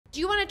Do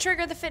you want to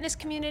trigger the fitness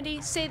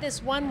community? Say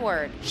this one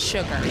word: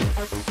 sugar.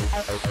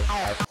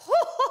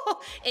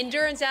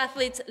 Endurance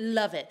athletes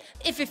love it.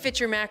 If it fits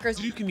your macros,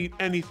 You can eat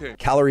anything.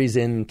 Calories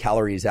in,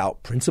 calories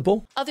out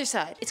principle. Other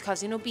side, it's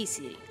causing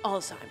obesity,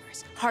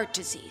 Alzheimer's, heart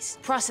disease.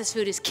 Processed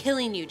food is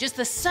killing you. Just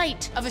the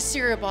sight of a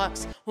cereal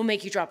box will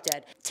make you drop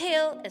dead.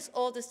 Tale as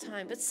old as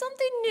time, but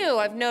something new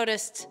I've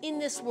noticed in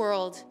this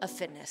world of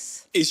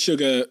fitness. Is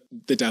sugar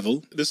the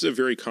devil? This is a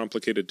very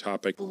complicated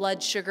topic.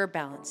 Blood sugar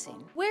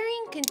balancing.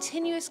 Wearing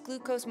continuous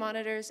glucose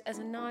monitors as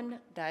a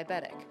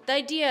non-diabetic. The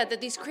idea that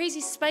these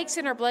crazy spikes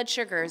in our blood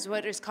sugar is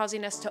what is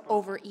causing us to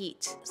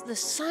overeat. It's the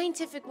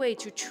scientific way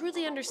to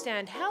truly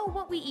understand how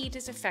what we eat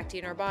is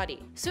affecting our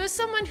body. So as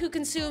someone who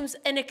consumes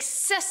an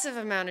excessive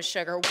amount of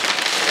sugar,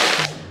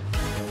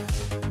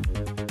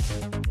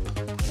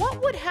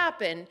 what would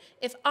happen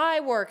if I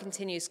wore a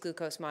continuous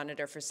glucose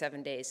monitor for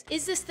 7 days?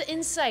 Is this the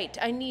insight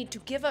I need to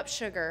give up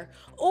sugar,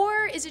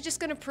 or is it just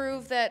going to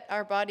prove that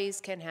our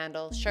bodies can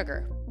handle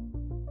sugar?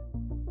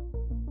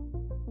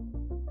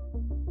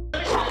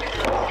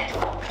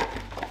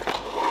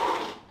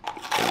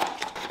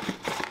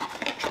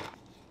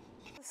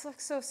 This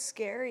looks so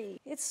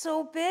scary. It's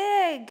so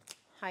big.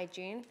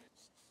 Hygiene.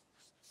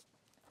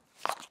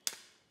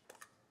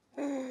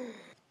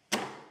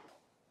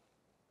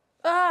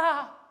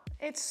 Ah,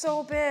 it's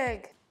so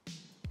big.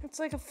 It's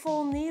like a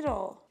full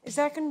needle. Is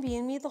that gonna be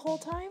in me the whole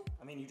time?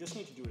 I mean, you just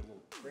need to do a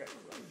little prick,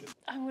 right?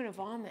 I'm gonna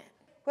vomit.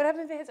 What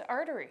happens if it hits an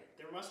artery?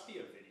 There must be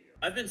a video.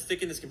 I've been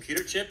sticking this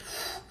computer chip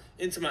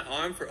into my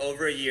arm for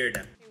over a year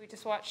now. We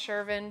just watched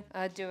Shervin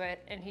do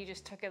it, and he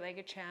just took it like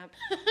a champ.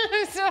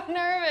 I'm so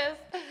nervous.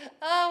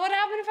 What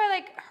happened if I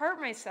like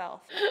hurt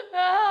myself?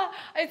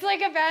 It's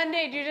like a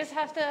Band-Aid. You just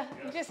have to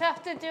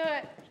do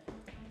it.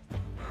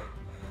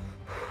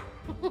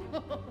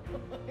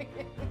 I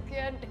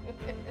can't do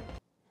it.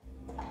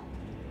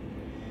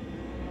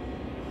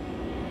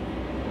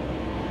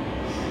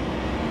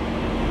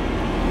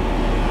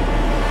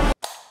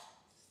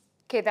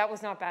 Okay, that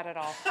was not bad at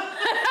all.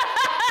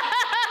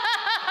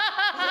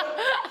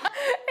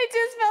 It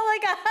just felt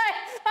like a high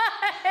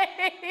five.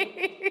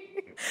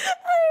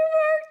 I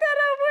worked that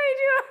up way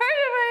too hard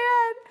in my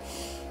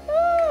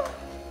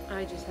head.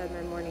 I just had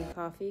my morning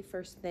coffee.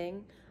 First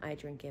thing, I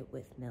drink it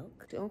with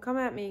milk. Don't come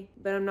at me,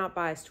 but I'm not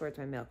biased towards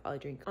my milk. I'll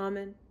drink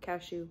almond,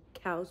 cashew,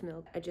 cow's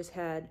milk. I just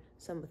had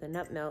some with a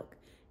nut milk,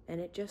 and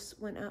it just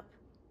went up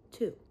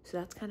too. So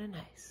that's kind of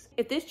nice.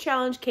 If this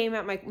challenge came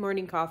at my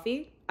morning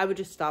coffee, I would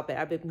just stop it.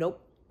 I'd be,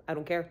 nope, I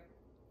don't care.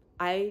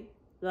 I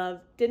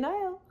love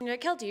denial. You know,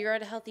 Kelty, you're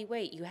at a healthy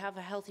weight. You have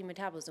a healthy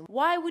metabolism.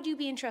 Why would you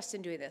be interested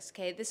in doing this?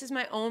 Okay, this is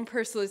my own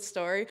personal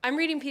story. I'm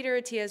reading Peter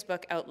Attia's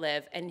book,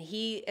 Outlive, and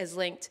he has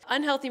linked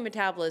unhealthy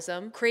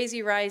metabolism,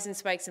 crazy rise in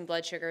spikes in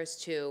blood sugars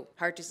to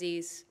heart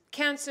disease,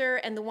 cancer,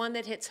 and the one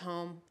that hits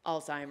home,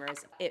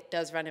 Alzheimer's. It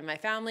does run in my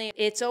family.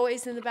 It's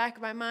always in the back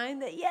of my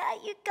mind that, yeah,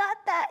 you got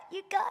that,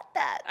 you got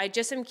that. I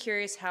just am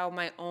curious how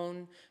my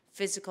own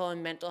physical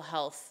and mental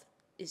health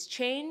is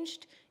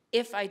changed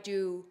if I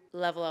do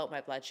level out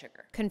my blood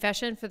sugar.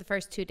 Confession, for the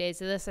first 2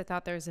 days of this, I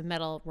thought there was a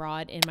metal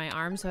rod in my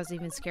arm, so I was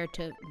even scared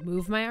to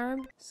move my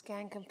arm.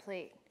 Scan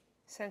complete.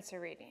 Sensor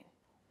reading.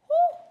 Woo!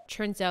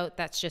 Turns out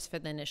that's just for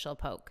the initial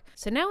poke.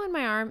 So now in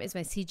my arm is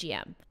my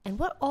CGM. And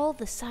what all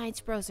the science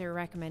bros are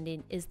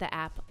recommending is the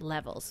app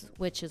Levels,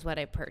 which is what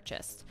I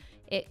purchased.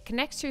 It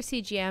connects to your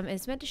CGM and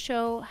is meant to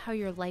show how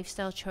your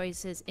lifestyle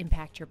choices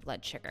impact your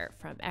blood sugar.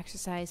 From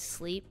exercise,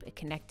 sleep, it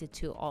connected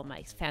to all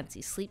my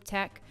fancy sleep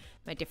tech,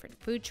 my different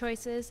food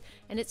choices,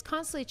 and it's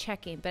constantly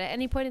checking, but at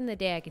any point in the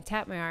day I can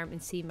tap my arm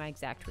and see my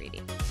exact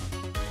reading.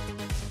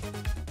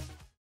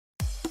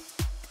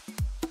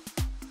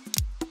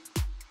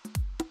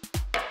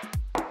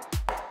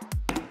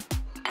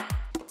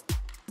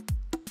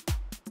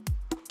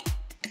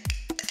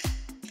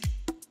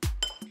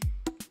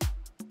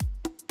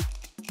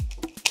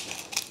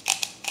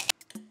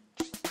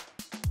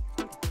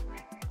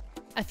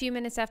 A few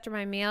minutes after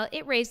my meal,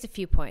 it raised a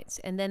few points,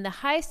 and then the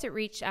highest it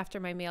reached after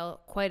my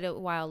meal quite a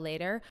while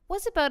later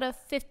was about a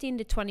 15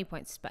 to 20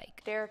 point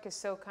spike. Derek is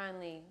so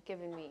kindly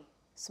giving me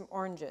some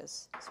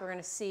oranges, so we're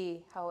gonna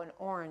see how an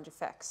orange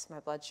affects my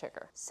blood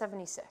sugar.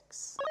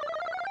 76.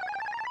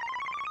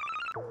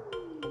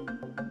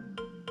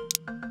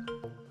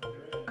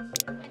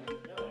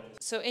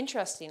 So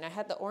interesting, I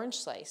had the orange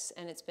slice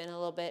and it's been a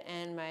little bit,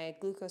 and my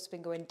glucose has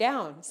been going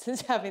down since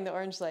having the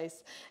orange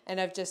slice,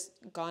 and I've just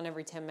gone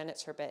every 10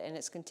 minutes for a bit and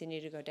it's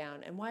continued to go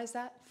down. And why is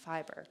that?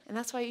 Fiber. And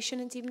that's why you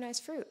shouldn't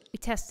demonize fruit. We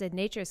tested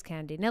nature's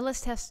candy, now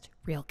let's test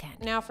real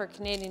candy. Now for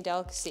Canadian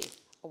delicacy,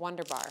 a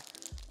Wonder Bar.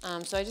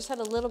 So I just had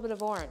a little bit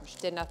of orange,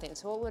 did nothing.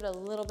 So what would a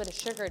little bit of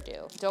sugar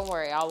do? Don't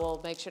worry, I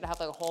will make sure to have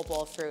like a whole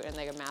bowl of fruit and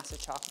like a massive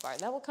chocolate bar.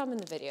 That will come in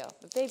the video,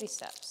 but baby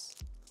steps.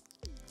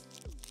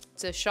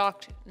 So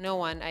shocked no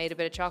one, I ate a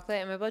bit of chocolate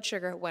and my blood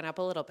sugar went up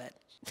a little bit.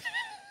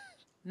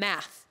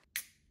 Math.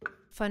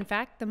 Fun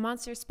fact, the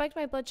monster spiked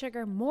my blood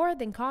sugar more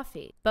than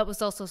coffee, but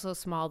was also so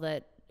small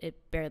that it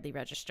barely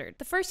registered.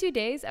 The first few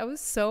days, I was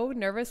so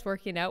nervous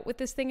working out with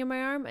this thing in my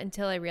arm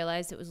until I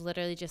realized it was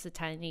literally just a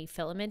tiny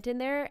filament in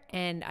there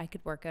and I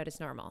could work out as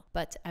normal.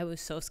 But I was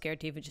so scared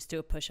to even just do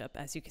a push-up,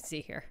 as you can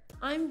see here.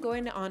 I'm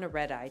going on a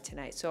red eye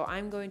tonight, so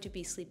I'm going to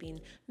be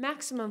sleeping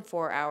maximum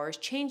 4 hours,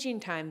 changing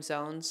time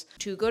zones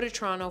to go to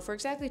Toronto for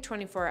exactly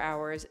 24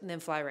 hours and then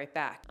fly right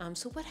back.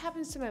 So what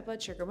happens to my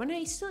blood sugar when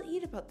I still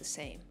eat about the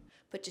same,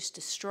 but just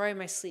destroy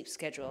my sleep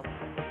schedule?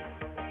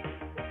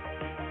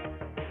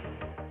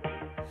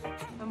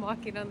 I'm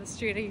walking on the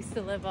street I used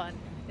to live on.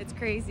 It's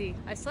crazy.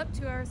 I slept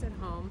 2 hours at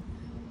home,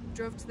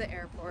 drove to the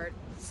airport,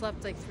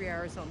 slept like 3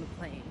 hours on the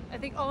plane. I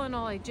think all in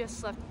all, I just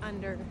slept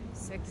under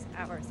 6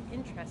 hours.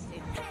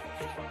 Interesting.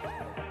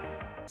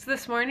 So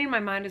this morning, my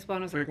mind was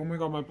blown. I was like, oh my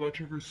god, my blood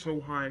sugar is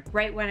so high.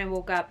 right when I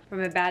woke up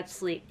from a bad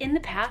sleep. In the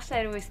past,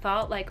 I'd always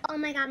thought like, oh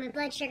my god, my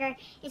blood sugar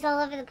is all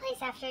over the place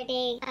after a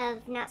day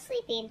of not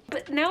sleeping.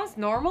 but now it's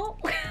normal.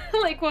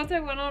 Like once I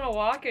went on a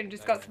walk and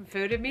just got some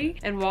food in me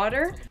and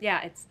water,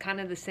 yeah, it's kind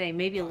of the same,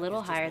 maybe a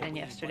little higher than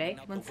yesterday.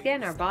 Once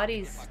again, our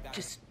bodies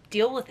just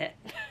deal with it.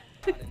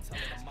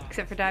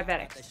 Except for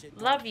diabetics.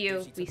 Love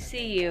you, we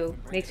see you,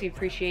 makes me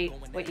appreciate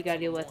what you gotta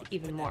deal with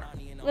even more.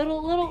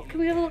 Little, can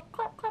we have a little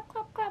clap, clap,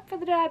 clap, clap for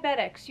the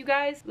diabetics? You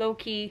guys,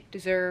 low-key,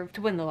 deserve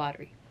to win the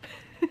lottery.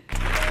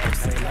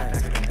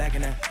 I'm back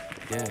in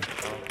that, yeah.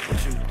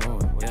 What you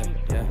doing?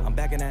 Yeah. I'm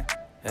back in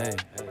that, hey.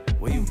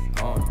 Where you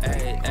going?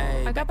 Hey.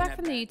 I got back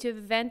from the YouTube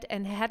event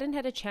and hadn't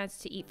had a chance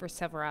to eat for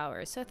several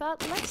hours, so I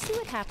thought, let's see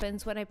what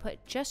happens when I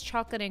put just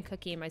chocolate and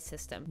cookie in my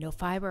system. No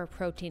fiber or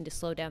protein to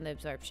slow down the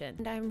absorption.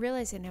 And I'm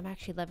realizing I'm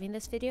actually loving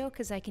this video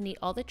because I can eat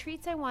all the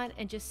treats I want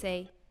and just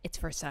say, it's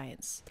for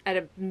science. I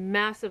had a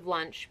massive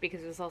lunch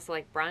because it was also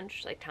like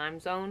brunch, like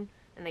time zone,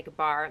 and like a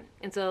bar.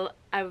 And so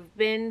I've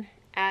been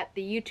at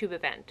the YouTube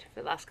event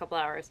for the last couple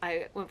hours.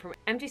 I went from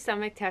empty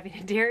stomach to having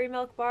a dairy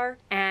milk bar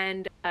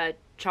and a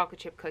chocolate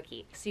chip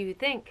cookie. So you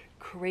think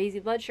crazy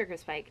blood sugar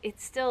spike.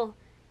 It's still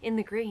in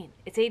the green.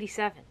 It's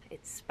 87.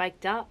 It's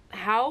spiked up.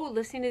 How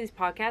listening to these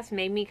podcasts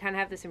made me kind of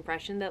have this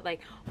impression that like,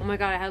 oh my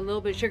god, I had a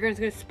little bit of sugar and it's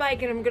gonna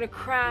spike and I'm gonna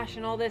crash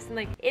and all this, and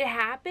like it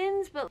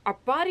happens, but our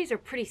bodies are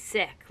pretty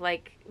sick.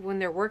 Like when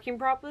they're working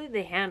properly,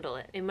 they handle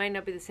it. It might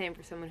not be the same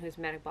for someone who's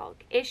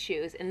metabolic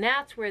issues, and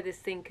that's where this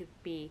thing could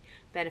be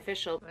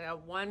beneficial. I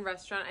got one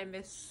restaurant I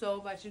missed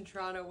so much in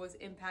Toronto was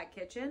Impact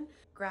Kitchen.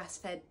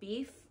 Grass-fed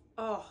beef.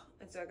 Oh,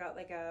 and so I got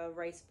like a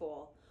rice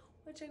bowl,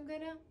 which I'm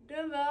gonna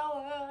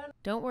devour.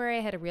 Don't worry,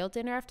 I had a real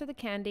dinner after the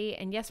candy,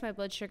 and yes, my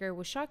blood sugar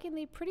was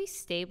shockingly pretty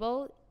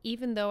stable,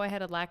 even though I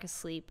had a lack of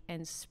sleep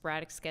and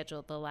sporadic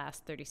schedule the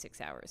last 36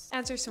 hours.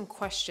 Answer some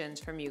questions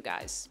from you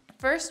guys.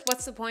 First,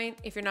 what's the point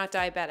if you're not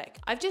diabetic?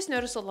 I've just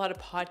noticed a lot of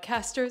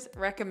podcasters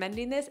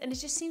recommending this, and it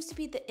just seems to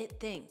be the it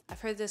thing.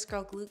 I've heard this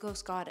girl,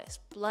 Glucose Goddess,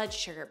 blood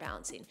sugar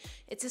balancing.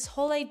 It's this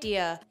whole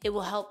idea it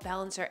will help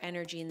balance our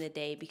energy in the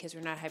day because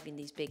we're not having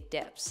these big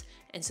dips.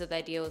 And so the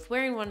idea with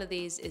wearing one of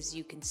these is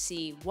you can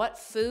see what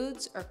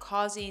foods are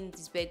causing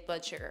these big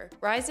blood sugar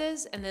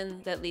rises and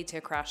then that lead to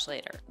a crash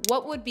later.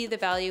 What would be the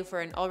value for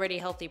an already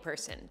healthy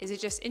person? Is it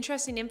just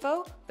interesting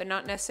info, but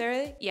not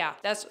necessarily? Yeah,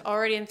 that's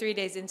already in 3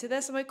 days into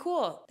this. I'm like,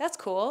 cool, that's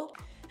cool.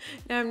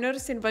 Now I'm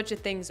noticing a bunch of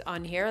things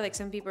on here, like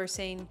some people are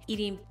saying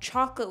eating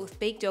chocolate with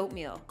baked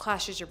oatmeal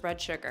clashes your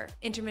blood sugar.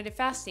 Intermittent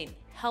fasting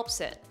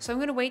helps it. So I'm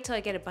gonna wait till I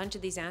get a bunch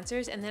of these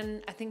answers, and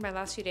then I think my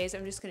last few days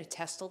I'm just gonna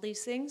test all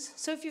these things.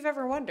 So if you've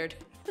ever wondered,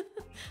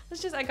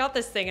 I got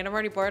this thing and I'm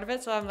already bored of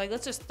it, so I'm like,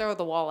 let's just throw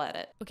the wall at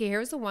it. Okay, here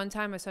was the one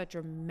time I saw a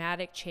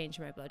dramatic change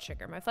in my blood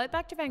sugar. My flight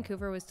back to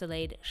Vancouver was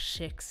delayed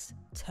 6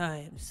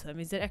 times. So that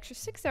means an extra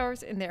 6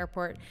 hours in the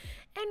airport,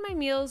 and my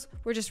meals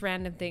were just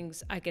random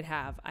things I could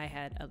have. I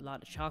had a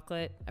lot of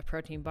chocolate, a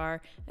protein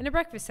bar, and a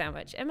breakfast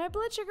sandwich, and my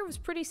blood sugar was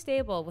pretty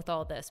stable with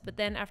all this, but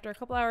then after a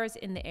couple hours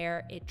in the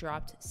air, it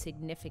dropped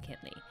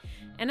significantly.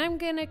 And I'm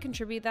gonna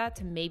contribute that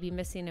to maybe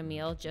missing a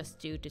meal just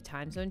due to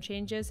time zone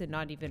changes and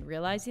not even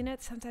realizing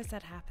it. Sometimes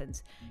that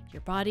happens.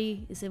 Your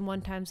body is in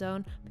one time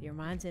zone, but your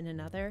mind's in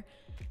another.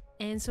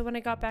 And so when I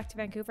got back to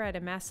Vancouver, I had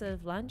a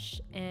massive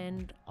lunch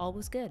and all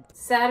was good.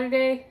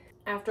 Saturday,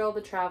 after all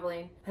the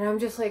traveling, and I'm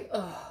just like,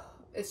 oh,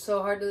 it's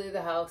so hard to leave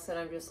the house, and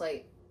I'm just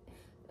like,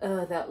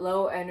 that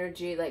low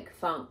energy, like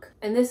funk.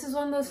 And this is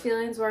one of those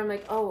feelings where I'm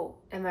like, oh,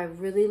 am I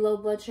really low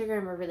blood sugar?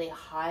 Am I really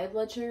high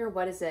blood sugar?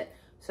 What is it?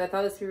 So I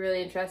thought this would be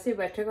really interesting,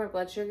 but I took my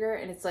blood sugar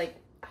and it's like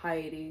high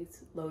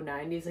 80s, low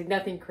 90s, like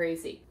nothing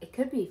crazy. It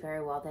could be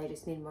very well that I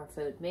just need more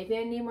food. Maybe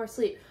I need more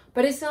sleep,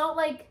 but it's not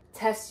like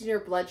testing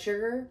your blood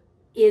sugar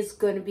is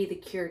going to be the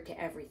cure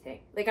to everything.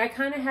 Like I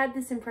kind of had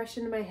this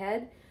impression in my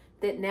head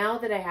that now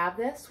that I have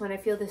this, when I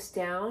feel this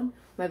down,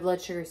 my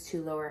blood sugar is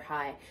too low or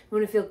high.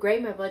 When I feel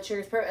great, my blood sugar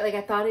is perfect. Like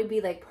I thought it'd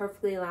be like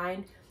perfectly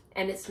aligned,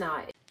 and it's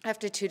not.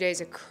 After 2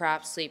 days of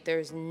crap sleep, there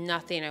was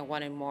nothing I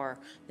wanted more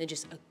than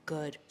just a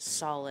good,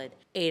 solid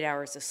 8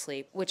 hours of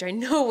sleep, which I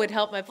know would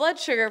help my blood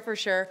sugar for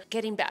sure.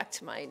 Getting back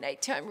to my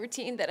nighttime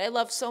routine that I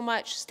love so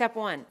much. Step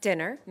 1,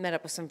 dinner. Met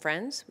up with some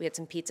friends. We had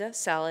some pizza,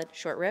 salad,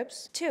 short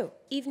ribs. 2,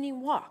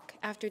 evening walk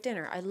after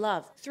dinner. I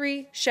love.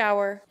 3,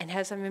 shower. And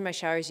have some in my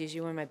showers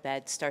usually when my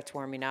bed starts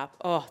warming up.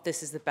 Oh,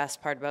 this is the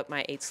best part about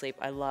my 8 sleep.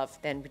 I love.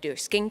 Then we do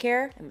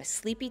skincare and my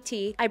sleepy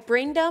tea. I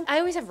brain dump. I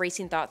always have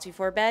racing thoughts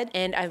before bed,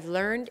 and I've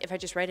learned if I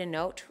just write a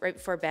note right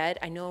before bed,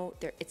 I know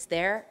it's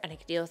there and I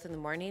can deal with it in the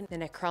morning.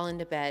 Then I crawl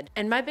into bed.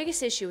 And my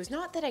biggest issue is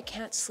not that I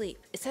can't sleep.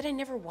 It's that I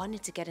never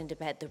wanted to get into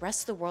bed. The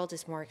rest of the world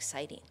is more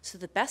exciting. So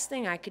the best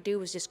thing I could do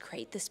was just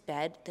create this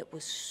bed that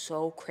was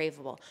so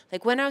craveable.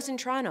 Like when I was in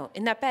Toronto,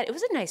 in that bed, it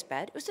was a nice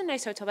bed. It was a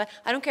nice hotel bed.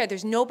 I don't care.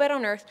 There's no bed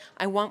on earth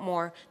I want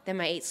more than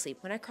my 8 sleep.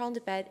 When I crawl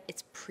into bed,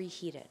 it's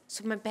preheated.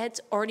 So my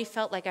bed's already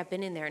felt like I've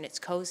been in there and it's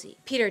cozy.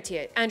 Peter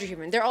Tia, Andrew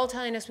Huberman, they're all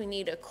telling us we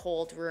need a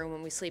cold room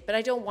when we sleep, but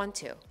I don't want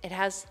to. It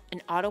has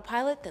an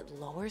autopilot that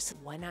lowers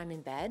when I'm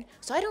in bed,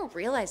 so I don't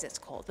realize it's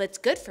cold, but it's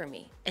good for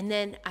me. And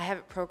then I have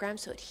it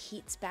programmed so it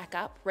heats back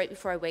up right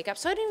before I wake up,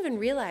 so I didn't even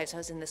realize I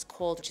was in this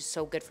cold, which is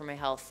so good for my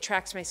health.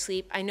 Tracks my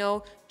sleep. I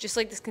know, just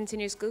like this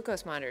continuous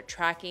glucose monitor,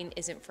 tracking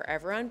isn't for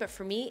everyone, but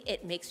for me,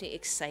 it makes me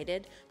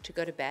excited to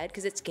go to bed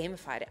because it's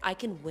gamified. I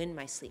can win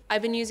my sleep.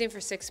 I've been using it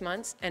for 6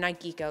 months and I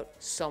geek out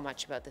so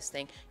much about this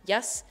thing.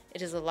 Yes,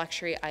 it is a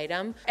luxury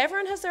item.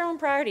 Everyone has their own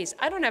priorities.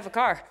 I don't have a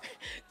car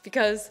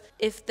because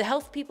if the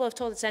health people have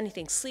told us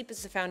anything, sleep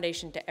is the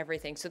foundation to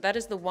everything. So that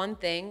is the one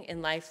thing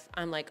in life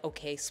I'm like,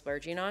 okay,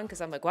 splurging on,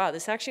 because I'm like, wow,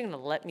 this is actually gonna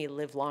let me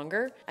live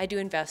longer. I do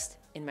invest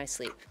in my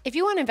sleep. If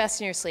you want to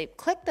invest in your sleep,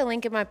 click the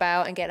link in my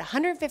bio and get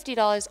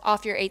 $150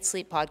 off your 8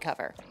 sleep pod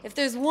cover. If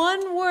there's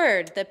one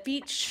word that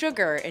beats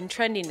sugar in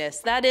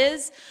trendiness, that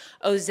is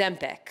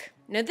Ozempic.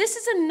 Now this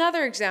is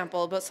another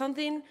example about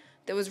something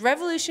that was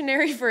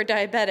revolutionary for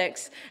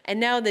diabetics, and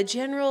now the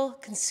general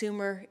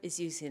consumer is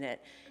using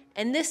it.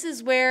 And this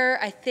is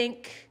where I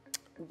think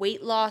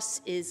weight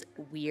loss is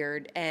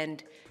weird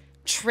and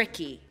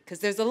tricky, because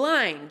there's a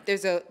line.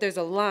 There's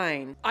a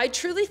line. I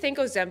truly think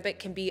Ozempic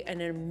can be an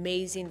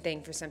amazing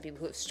thing for some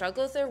people who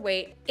struggle with their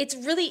weight. It's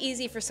really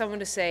easy for someone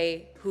to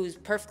say who's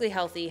perfectly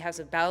healthy, has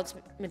a balanced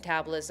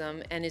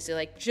metabolism, and is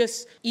like,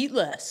 just eat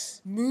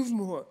less, move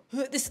more.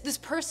 This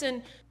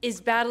person is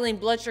battling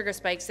blood sugar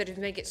spikes that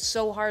make it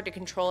so hard to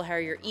control how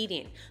you're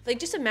eating. Like,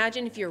 just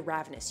imagine if you're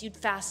ravenous, you'd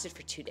fasted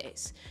for 2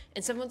 days,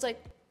 and someone's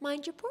like,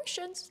 mind your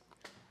portions.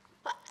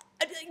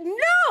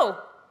 No!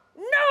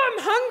 No, I'm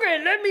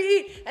hungry, let me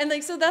eat. And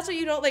like, so that's what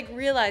you don't like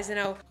realize, you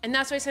know? And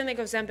that's why something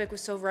like Ozempic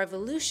was so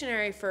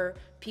revolutionary for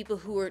people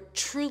who are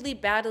truly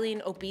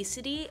battling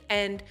obesity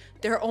and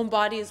their own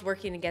body is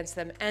working against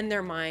them and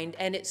their mind.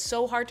 And it's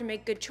so hard to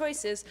make good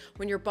choices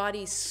when your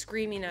body's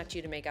screaming at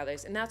you to make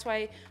others. And that's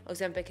why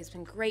Ozempic has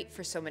been great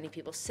for so many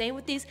people. Same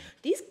with these,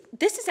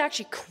 this is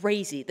actually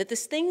crazy that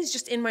this thing is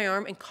just in my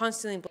arm and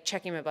constantly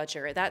checking my blood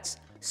sugar. That's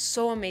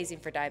so amazing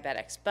for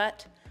diabetics.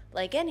 But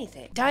like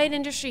anything, diet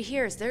industry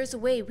hears there's a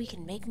way we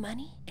can make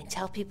money and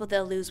tell people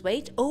they'll lose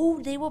weight.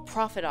 Oh, they will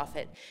profit off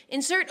it.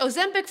 Insert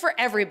Ozempic for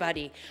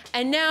everybody.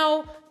 And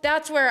now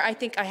that's where I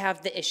think I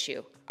have the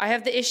issue. I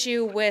have the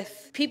issue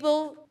with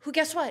people who,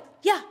 guess what?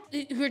 Yeah,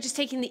 who are just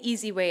taking the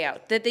easy way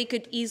out, that they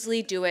could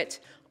easily do it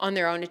on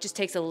their own. It just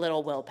takes a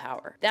little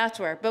willpower. That's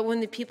where, but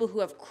when the people who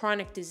have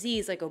chronic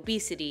disease like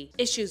obesity,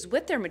 issues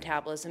with their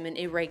metabolism and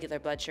irregular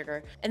blood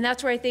sugar, and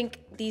that's where I think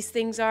these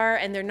things are,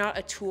 and they're not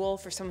a tool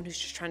for someone who's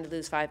just trying to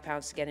lose 5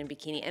 pounds to get in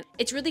bikini. And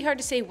it's really hard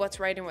to say what's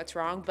right and what's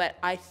wrong, but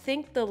I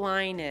think the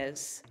line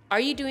is, are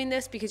you doing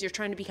this because you're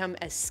trying to become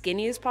as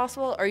skinny as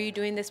possible? Or are you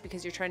doing this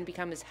because you're trying to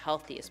become as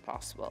healthy as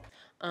possible?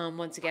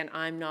 Once again,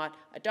 I'm not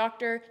a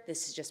doctor.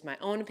 This is just my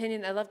own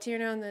opinion. I'd love to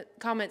hear in the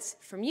comments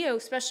from you,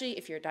 especially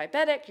if you're a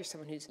diabetic, you're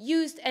someone who's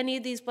used any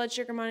of these blood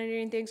sugar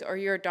monitoring things, or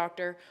you're a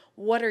doctor.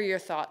 What are your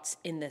thoughts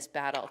in this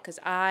battle? Because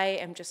I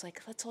am just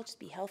like, let's all just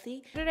be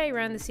healthy. Today I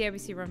ran the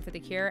CIBC Run for the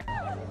Cure,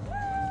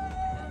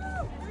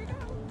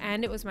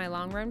 and it was my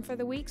long run for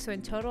the week. So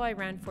in total, I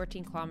ran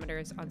 14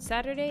 kilometers on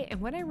Saturday.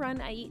 And when I run,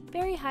 I eat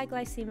very high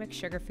glycemic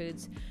sugar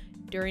foods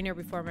during or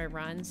before my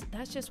runs.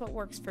 That's just what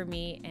works for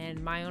me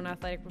and my own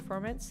athletic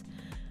performance.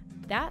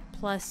 That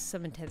plus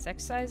some intense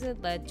exercise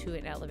led to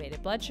an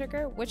elevated blood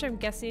sugar, which I'm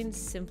guessing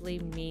simply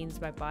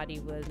means my body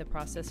was in the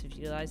process of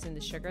utilizing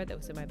the sugar that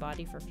was in my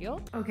body for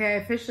fuel. Okay, I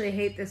officially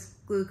hate this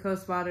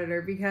glucose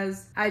monitor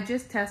because I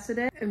just tested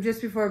it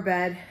just before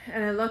bed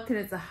and I looked and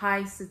it's the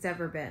highest it's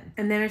ever been.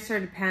 And then I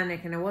started to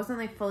panic and I wasn't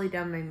like fully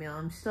done my meal.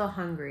 I'm still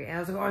hungry. And I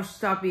was like, oh, I should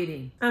stop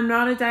eating. I'm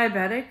not a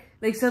diabetic.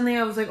 Like suddenly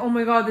I was like, oh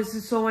my God, this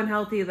is so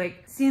unhealthy.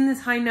 Like seeing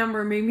this high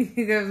number made me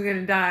think I was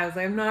gonna die. I was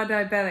like, I'm not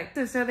diabetic.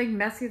 So I started like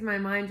messing with my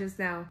mind just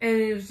now. And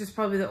it was just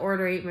probably the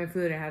order I ate my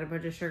food. I had a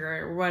bunch of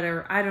sugar or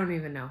whatever. I don't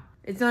even know.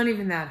 It's not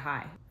even that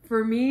high.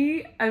 For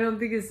me, I don't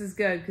think this is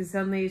good because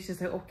suddenly it's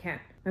just like, oh, can't.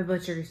 My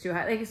blood sugar's too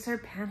high. Like I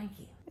started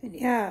panicking. And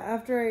yeah,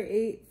 after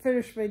I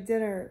finished my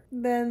dinner,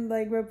 then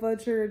like my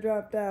blood sugar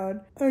dropped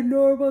down a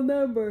normal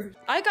number.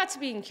 I got to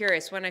being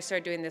curious when I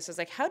started doing this. I was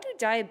like, how do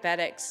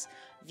diabetics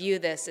view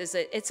this?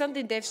 It's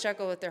something they've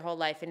struggled with their whole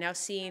life, and now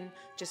seeing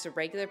just a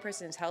regular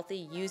person who's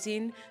healthy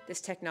using this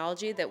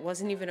technology that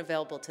wasn't even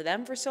available to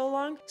them for so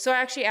long. So I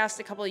actually asked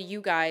a couple of you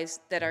guys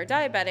that are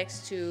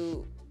diabetics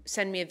to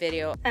send me a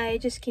video. I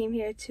just came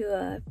here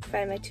to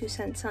provide my 2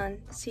 cents on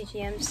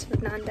CGMs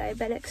with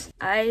non-diabetics.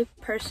 I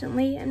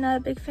personally am not a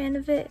big fan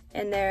of it,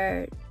 and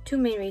there are 2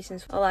 main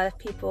reasons. A lot of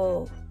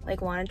people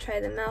like want to try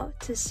them out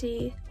to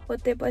see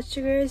what their blood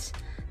sugar is,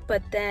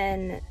 but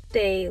then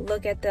they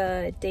look at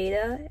the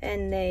data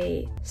and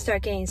they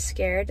start getting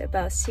scared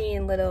about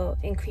seeing little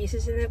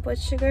increases in their blood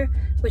sugar,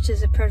 which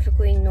is a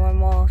perfectly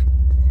normal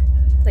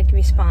like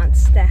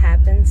response that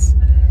happens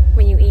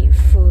when you eat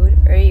food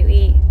or you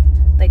eat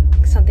like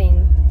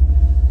something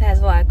that has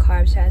a lot of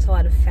carbs, has a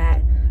lot of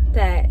fat,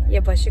 that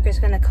your blood sugar is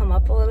going to come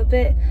up a little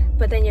bit,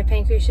 but then your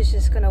pancreas is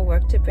just going to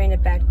work to bring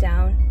it back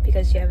down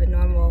because you have a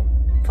normal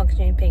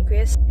functioning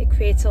pancreas. It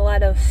creates a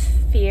lot of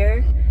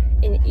fear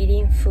in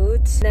eating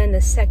foods. Then the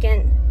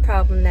second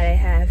problem that I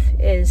have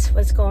is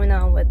what's going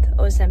on with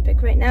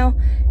Ozempic right now,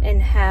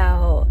 and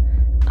how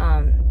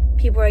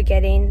people are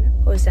getting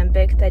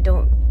Ozempic that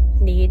don't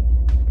need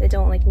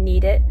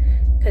it,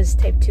 because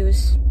type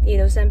 2s need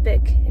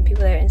Ozempic and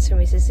people that are insulin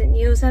resistant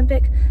need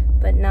Ozempic,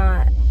 but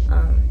not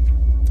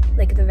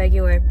like the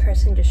regular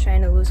person just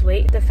trying to lose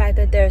weight. The fact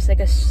that there's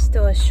like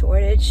still a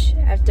shortage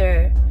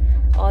after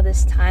all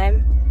this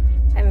time,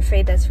 I'm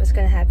afraid that's what's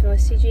going to happen with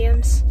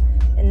CGMs,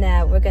 and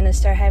that we're going to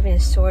start having a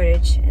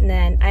shortage, and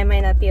then I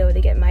might not be able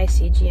to get my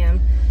CGM,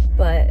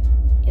 but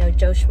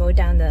Joe Schmo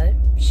down the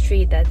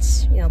street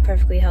that's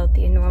perfectly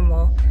healthy and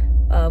normal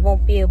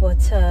won't be able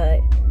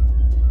to,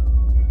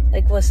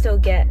 will still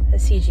get a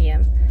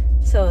CGM.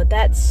 So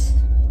that's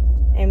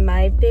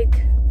my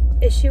big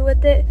issue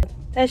with it.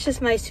 That's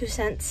just my 2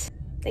 cents.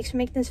 Thanks for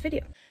making this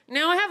video.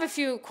 Now, I have a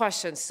few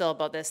questions still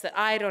about this that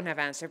I don't have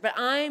answered, but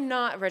I'm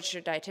not a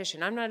registered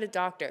dietitian. I'm not a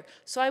doctor.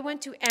 So I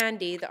went to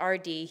Andy, the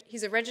RD.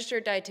 He's a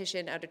registered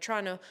dietitian out of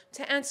Toronto,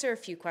 to answer a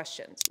few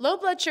questions. Low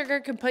blood sugar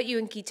can put you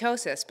in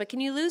ketosis, but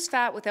can you lose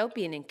fat without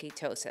being in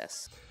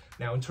ketosis?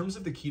 Now, in terms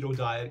of the keto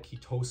diet,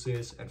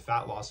 ketosis, and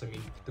fat loss,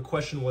 the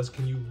question was,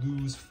 can you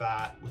lose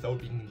fat without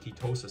being in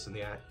ketosis? And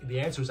the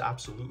answer is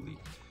absolutely.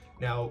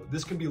 Now,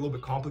 this can be a little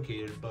bit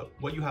complicated, but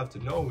what you have to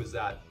know is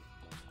that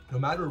no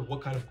matter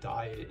what kind of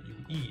diet you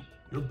eat,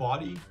 your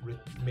body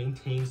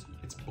maintains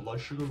its blood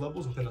sugar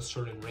levels within a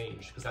certain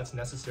range, because that's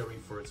necessary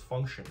for its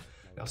function.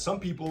 Now, some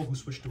people who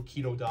switch to a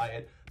keto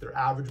diet, their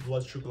average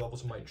blood sugar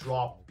levels might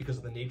drop because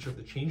of the nature of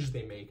the changes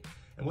they make.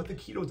 And what the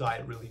keto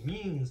diet really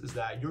means is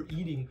that you're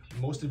eating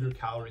most of your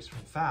calories from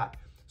fat.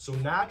 So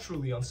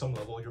naturally, on some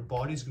level, your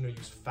body's going to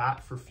use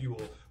fat for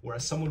fuel,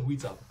 whereas someone who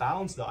eats a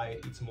balanced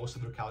diet eats most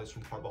of their calories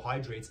from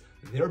carbohydrates.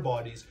 Their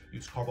bodies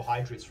use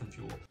carbohydrates from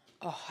fuel.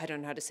 Oh, I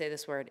don't know how to say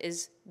this word.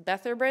 Is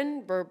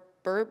Betherbrine,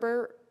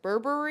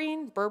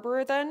 berberine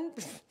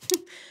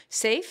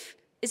safe?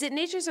 Is it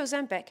nature's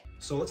Ozempic?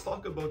 So let's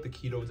talk about the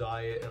keto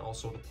diet and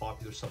also the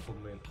popular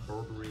supplement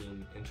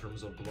berberine in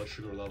terms of blood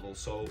sugar levels.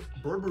 So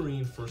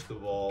berberine, first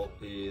of all,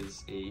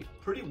 is a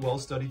pretty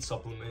well-studied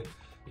supplement.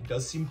 It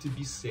does seem to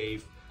be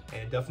safe,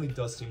 and it definitely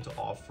does seem to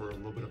offer a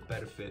little bit of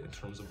benefit in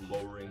terms of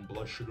lowering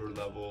blood sugar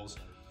levels,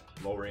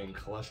 lowering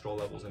cholesterol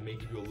levels, and may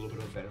give you a little bit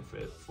of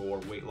benefit for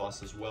weight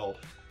loss as well.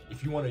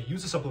 If you want to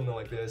use a supplement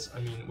like this,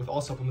 with all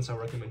supplements, I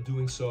recommend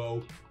doing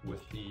so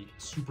with the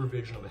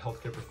supervision of a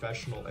healthcare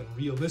professional, and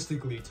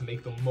realistically, to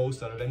make the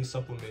most out of any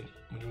supplement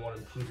when you want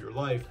to improve your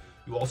life,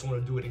 you also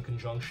want to do it in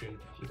conjunction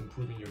with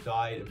improving your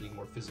diet and being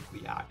more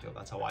physically active.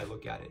 That's how I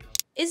look at it.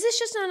 Is this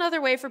just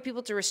another way for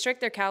people to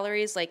restrict their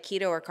calories like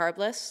keto or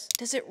carbless?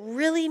 Does it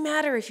really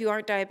matter if you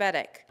aren't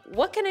diabetic?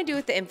 What can I do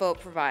with the info it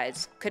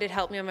provides? Could it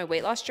help me on my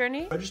weight loss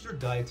journey?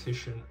 Registered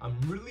dietitian, I'm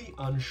really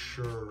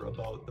unsure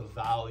about the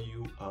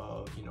value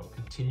of,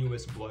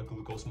 continuous blood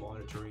glucose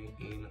monitoring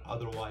in an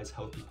otherwise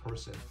healthy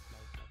person.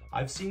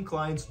 I've seen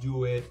clients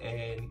do it,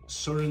 and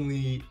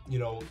certainly,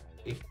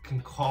 it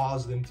can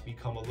cause them to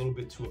become a little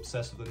bit too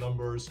obsessed with the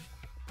numbers.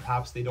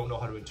 Perhaps they don't know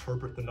how to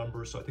interpret the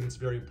numbers, so I think it's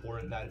very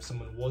important that if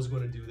someone was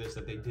going to do this,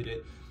 that they did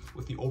it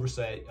with the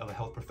oversight of a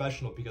health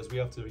professional, because we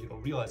have to,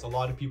 realize a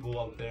lot of people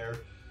out there,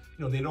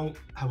 they don't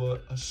have a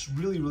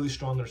really, really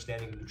strong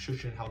understanding of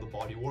nutrition and how the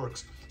body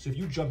works. So if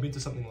you jump into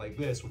something like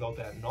this without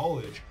that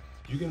knowledge,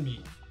 you're going to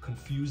be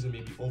confused and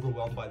maybe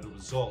overwhelmed by the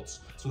results.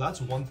 So that's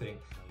one thing.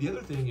 The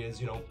other thing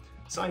is,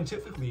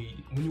 scientifically,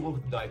 when you work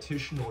with a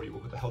dietitian or you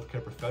work with a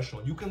healthcare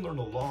professional, you can learn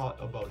a lot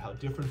about how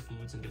different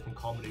foods and different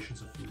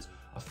combinations of foods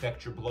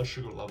affect your blood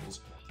sugar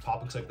levels.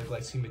 Topics like the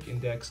glycemic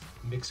index,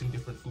 mixing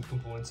different food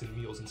components in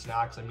meals and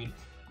snacks.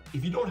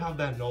 If you don't have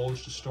that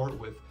knowledge to start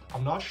with,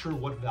 I'm not sure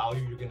what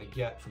value you're going to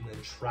get from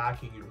then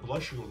tracking your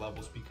blood sugar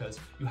levels, because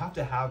you have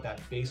to have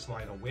that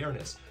baseline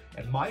awareness.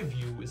 And my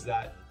view is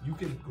that you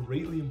can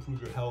greatly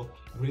improve your health,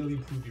 greatly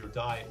improve your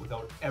diet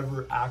without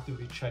ever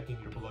actively checking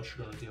your blood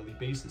sugar on a daily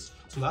basis.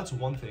 So that's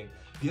one thing.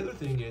 The other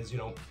thing is,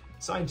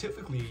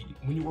 scientifically,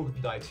 when you work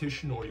with a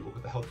dietitian or you work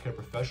with a healthcare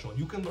professional,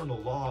 you can learn a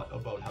lot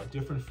about how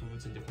different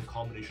foods and different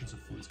combinations of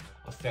foods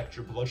affect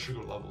your blood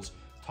sugar levels.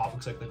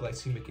 Topics like the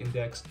glycemic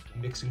index,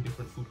 mixing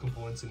different food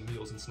components in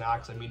meals and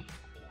snacks. I mean,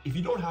 if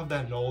you don't have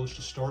that knowledge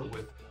to start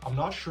with, I'm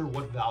not sure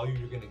what value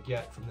you're going to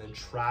get from then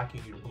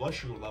tracking your blood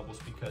sugar levels,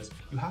 because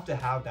you have to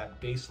have that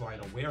baseline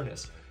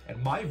awareness.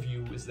 And my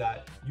view is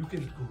that you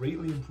can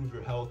greatly improve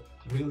your health,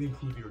 greatly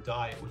improve your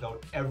diet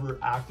without ever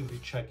actively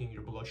checking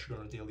your blood sugar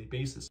on a daily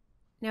basis.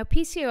 Now,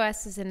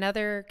 PCOS is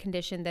another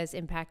condition that is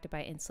impacted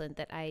by insulin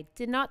that I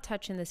did not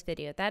touch in this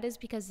video. That is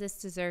because this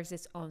deserves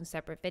its own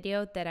separate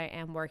video that I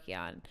am working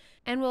on.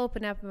 And will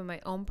open up in my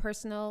own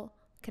personal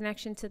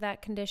connection to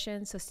that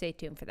condition, so stay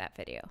tuned for that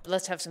video.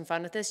 Let's have some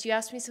fun with this. You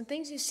asked me some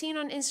things you've seen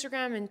on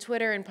Instagram and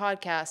Twitter and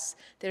podcasts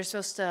that are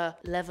supposed to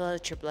level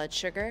out your blood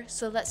sugar,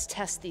 so let's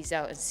test these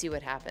out and see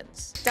what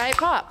happens. Diet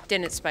Pop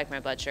didn't spike my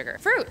blood sugar.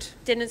 Fruit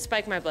didn't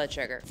spike my blood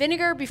sugar.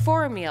 Vinegar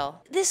before a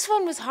meal. This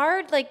one was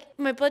hard. Like,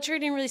 my blood sugar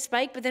didn't really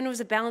spike, but then it was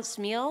a balanced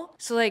meal,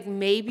 so like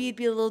maybe it'd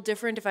be a little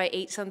different if I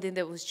ate something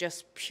that was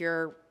just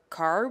pure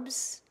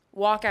carbs.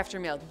 Walk after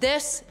meal.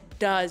 This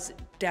does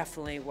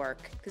definitely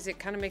work, because it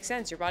kind of makes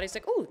sense. Your body's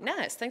like, oh,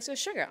 nice, thanks to the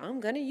sugar, I'm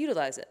gonna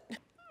utilize it.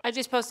 I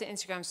just posted an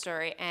Instagram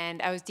story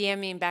and I was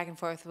DMing back and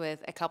forth with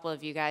a couple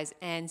of you guys,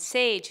 and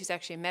Sage, who's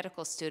actually a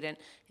medical student,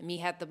 and me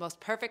had the most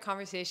perfect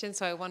conversation,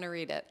 so I want to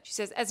read it. She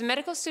says, as a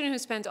medical student who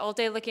spends all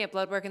day looking at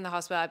blood work in the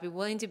hospital, I'd be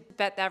willing to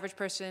bet the average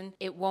person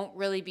it won't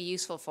really be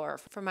useful for.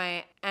 From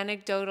my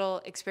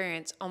anecdotal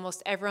experience,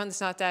 almost everyone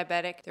that's not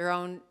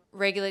diabetic,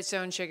 regulates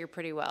their own sugar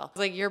pretty well.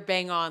 Like, you're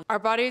bang on. Our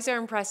bodies are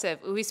impressive.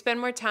 We spend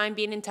more time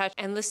being in touch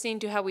and listening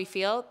to how we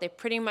feel. They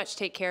pretty much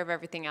take care of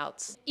everything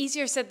else.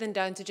 Easier said than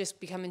done to just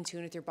become in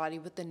tune with your body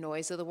with the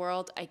noise of the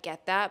world. I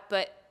get that,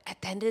 but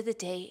at the end of the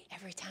day,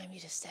 every time you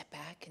just step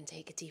back and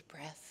take a deep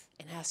breath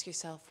and ask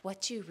yourself,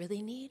 what do you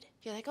really need?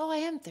 You're like, oh, I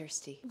am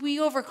thirsty. We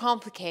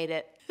overcomplicate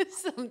it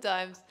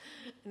sometimes.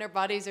 And our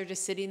bodies are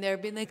just sitting there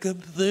being like, I'm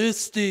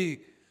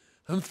thirsty.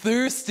 I'm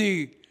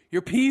thirsty.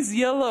 Your pee's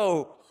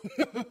yellow.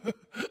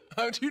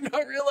 How do you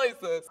not realize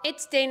this?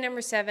 It's day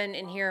number 7,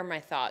 and here are my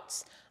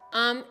thoughts.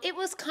 It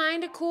was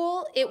kind of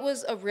cool. It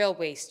was a real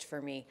waste for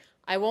me.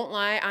 I won't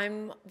lie,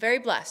 I'm very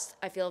blessed.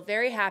 I feel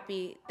very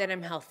happy that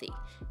I'm healthy.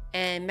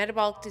 And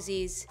metabolic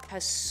disease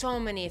has so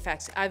many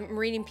effects. I'm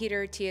reading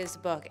Peter Attia's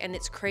book, and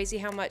it's crazy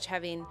how much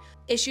having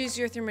issues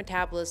with your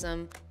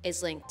metabolism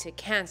is linked to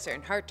cancer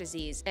and heart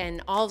disease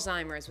and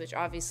Alzheimer's, which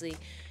obviously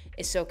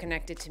is so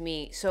connected to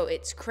me. So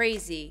it's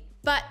crazy.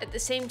 But at the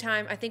same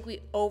time, I think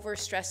we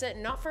overstress it,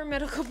 not for a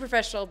medical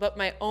professional, but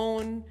my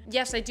own.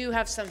 Yes, I do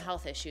have some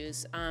health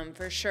issues,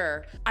 for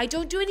sure. I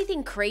don't do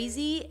anything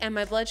crazy, and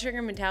my blood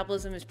sugar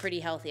metabolism is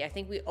pretty healthy. I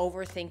think we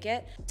overthink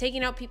it.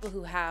 Taking out people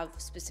who have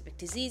specific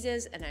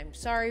diseases, and I'm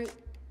sorry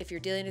if you're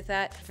dealing with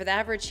that. For the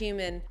average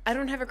human, I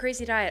don't have a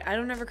crazy diet. I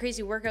don't have a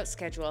crazy workout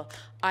schedule.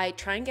 I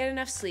try and get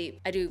enough sleep.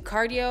 I do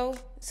cardio,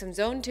 some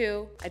zone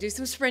 2, I do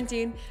some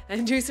sprinting, I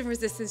do some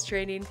resistance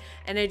training,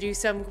 and I do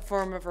some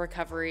form of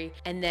recovery,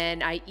 and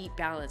then I eat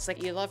balanced.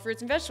 Like, you love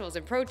fruits and vegetables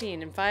and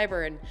protein and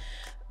fiber,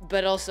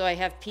 but also I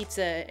have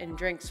pizza and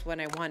drinks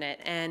when I want it,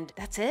 and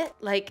that's it.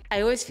 Like,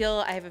 I always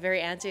feel I have a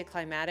very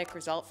anticlimactic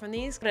result from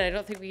these, but I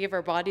don't think we give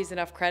our bodies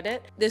enough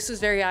credit. This was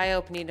very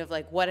eye-opening of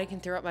like what I can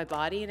throw at my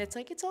body, and it's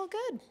like, it's all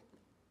good.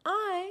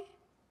 I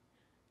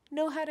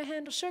know how to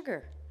handle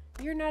sugar.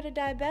 You're not a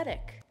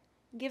diabetic.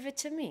 Give it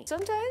to me.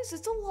 Sometimes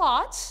it's a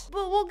lot,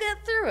 but we'll get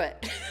through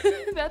it.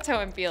 That's how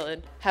I'm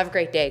feeling. Have a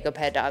great day. Go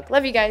pet a dog.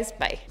 Love you guys.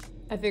 Bye.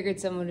 I figured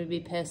someone would be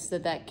pissed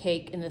that that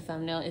cake in the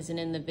thumbnail isn't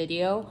in the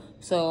video.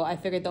 So I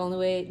figured the only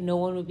way no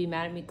one would be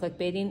mad at me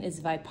clickbaiting is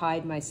if I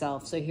pied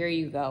myself. So here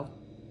you go.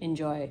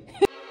 Enjoy.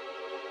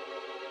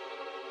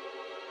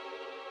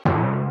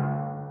 Was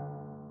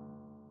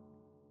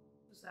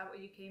that what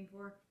you came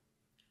for?